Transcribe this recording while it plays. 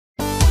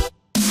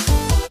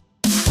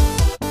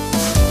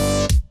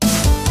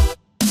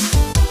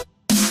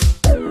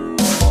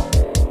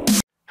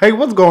Hey,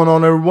 what's going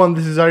on everyone,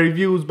 this is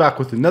iReviews back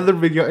with another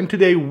video, and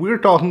today we're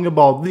talking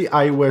about the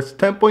iOS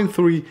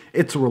 10.3,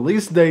 its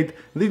release date,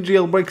 the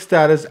jailbreak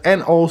status,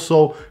 and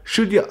also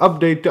should you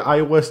update to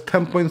iOS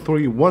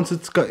 10.3 once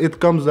it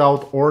comes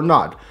out or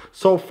not.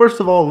 So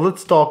first of all,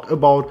 let's talk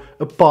about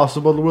a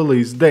possible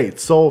release date.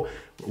 So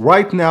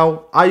right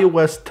now,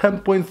 iOS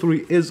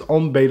 10.3 is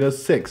on beta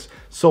 6.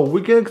 So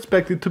we can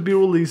expect it to be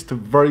released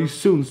very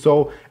soon.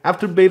 So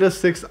after beta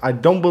 6, I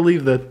don't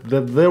believe that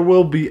there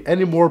will be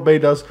any more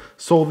betas.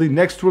 So the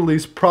next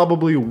release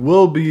probably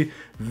will be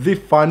the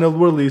final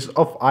release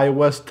of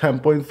iOS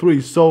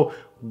 10.3. So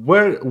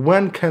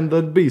when can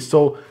that be?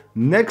 So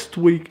next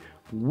week,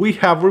 we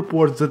have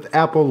reports that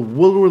Apple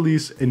will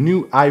release a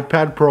new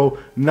iPad Pro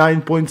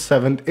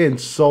 9.7 inch.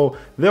 So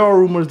there are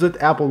rumors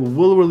that Apple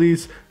will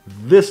release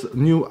this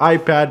new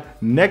iPad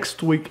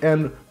next week,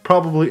 and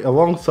probably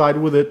alongside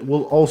with it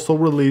will also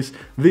release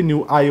the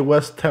new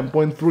iOS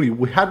 10.3.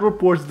 We had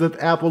reports that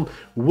Apple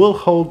will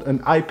hold an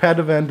iPad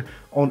event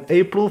on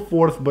April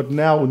 4th, but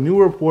now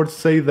new reports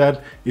say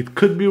that it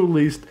could be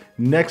released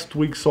next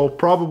week. So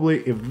probably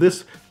if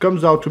this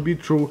comes out to be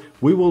true,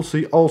 we will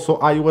see also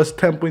iOS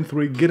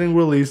 10.3 getting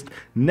released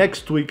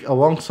next week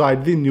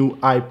alongside the new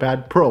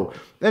iPad Pro.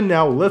 And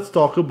now let's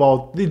talk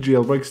about the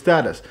jailbreak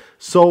status.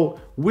 So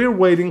we're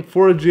waiting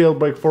for a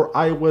jailbreak for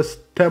iOS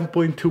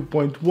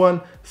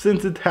 10.2.1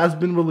 since it has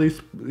been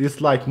released. It's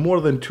like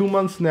more than 2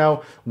 months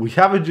now. We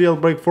have a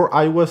jailbreak for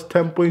iOS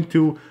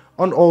 10.2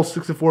 on all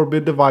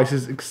 64-bit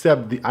devices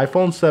except the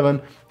iPhone 7,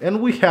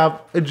 and we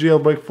have a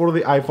jailbreak for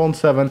the iPhone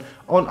 7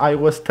 on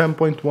iOS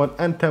 10.1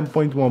 and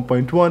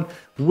 10.1.1,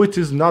 which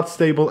is not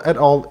stable at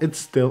all. It's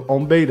still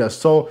on beta.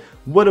 So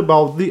what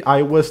about the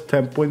iOS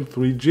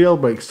 10.3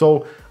 jailbreak?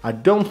 So I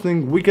don't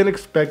think we can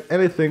expect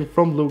anything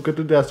from Luca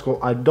Tedesco.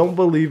 I don't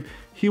believe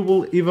he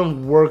will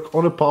even work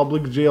on a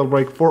public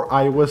jailbreak for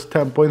iOS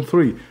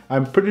 10.3.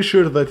 I'm pretty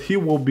sure that he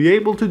will be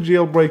able to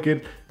jailbreak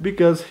it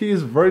because he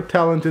is very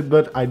talented,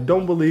 but I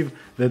don't believe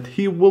that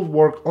he will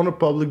work on a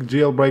public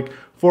jailbreak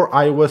for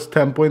iOS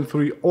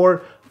 10.3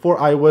 or for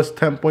iOS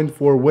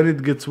 10.4 when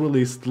it gets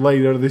released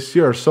later this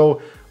year.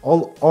 So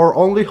all our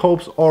only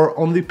hopes are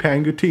on the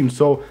Pangu team.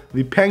 So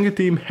the Pangu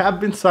team have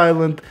been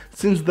silent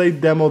since they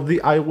demoed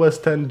the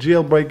iOS 10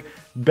 jailbreak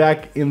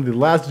back in the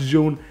last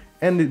June,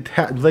 and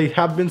they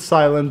have been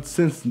silent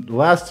since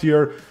last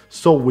year.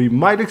 So we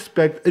might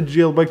expect a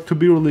jailbreak to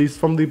be released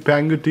from the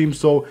Pangu team.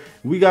 So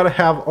we gotta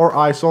have our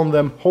eyes on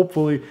them.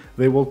 Hopefully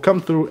they will come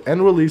through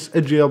and release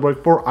a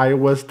jailbreak for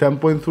iOS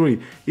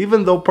 10.3.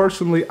 Even though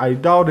personally I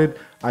doubt it,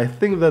 I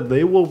think that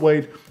they will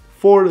wait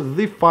for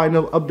the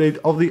final update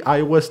of the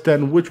iOS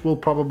 10, which will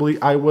probably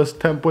iOS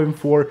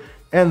 10.4,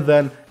 and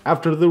then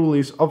after the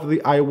release of the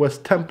iOS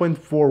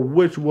 10.4,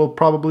 which will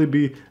probably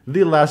be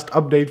the last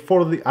update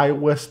for the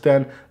iOS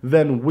 10,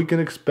 then we can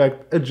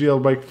expect a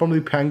jailbreak from the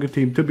Pangu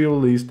team to be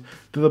released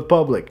to the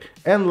public.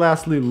 And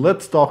lastly,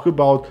 let's talk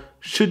about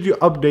should you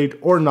update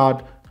or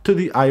not to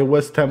the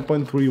iOS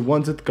 10.3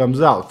 once it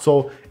comes out.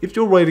 So if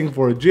you're waiting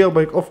for a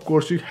jailbreak, of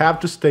course you have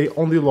to stay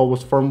on the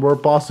lowest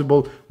firmware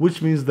possible,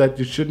 which means that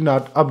you should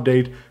not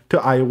update to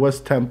iOS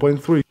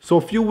 10.3. So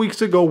a few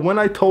weeks ago when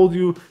I told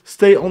you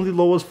stay on the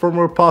lowest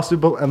firmware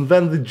possible, and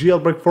then the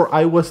jailbreak for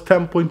iOS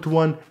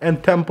 10.1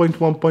 and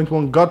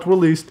 10.1.1 got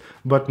released,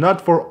 but not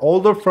for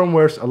older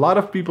firmwares, a lot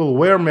of people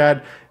were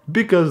mad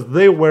because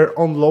they were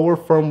on lower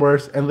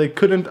firmwares and they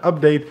couldn't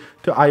update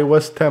to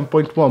iOS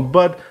 10.1.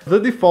 But the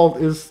default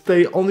is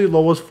stay on the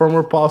lowest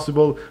firmware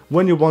possible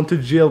when you want to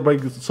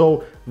jailbreak.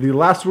 So the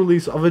last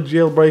release of a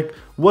jailbreak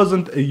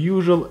wasn't a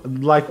usual,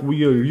 like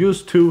we are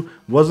used to,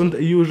 wasn't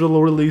a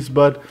usual release,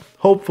 but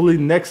hopefully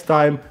next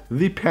time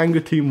the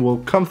Pangu team will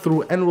come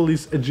through and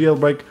release a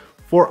jailbreak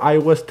for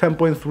iOS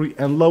 10.3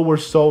 and lower.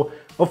 So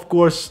of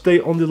course, stay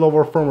on the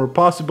lower firmware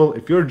possible.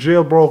 If you're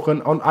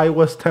jailbroken on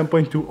iOS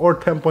 10.2 or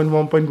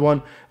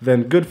 10.1.1,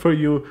 then good for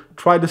you.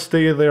 Try to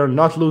stay there,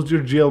 not lose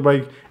your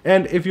jailbreak.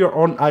 And if you're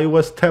on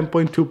iOS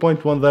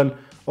 10.2.1, then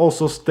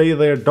also stay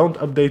there. Don't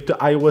update to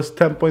iOS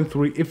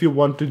 10.3 if you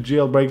want to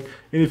jailbreak.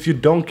 And if you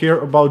don't care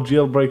about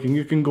jailbreaking,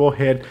 you can go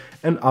ahead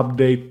and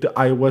update to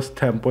iOS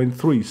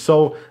 10.3.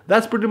 So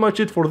that's pretty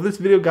much it for this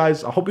video,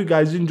 guys. I hope you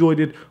guys enjoyed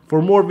it.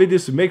 For more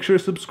videos, make sure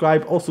to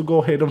subscribe. Also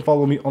go ahead and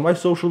follow me on my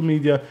social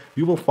media.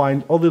 You will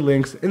find all the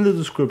links in the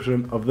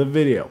description of the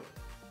video.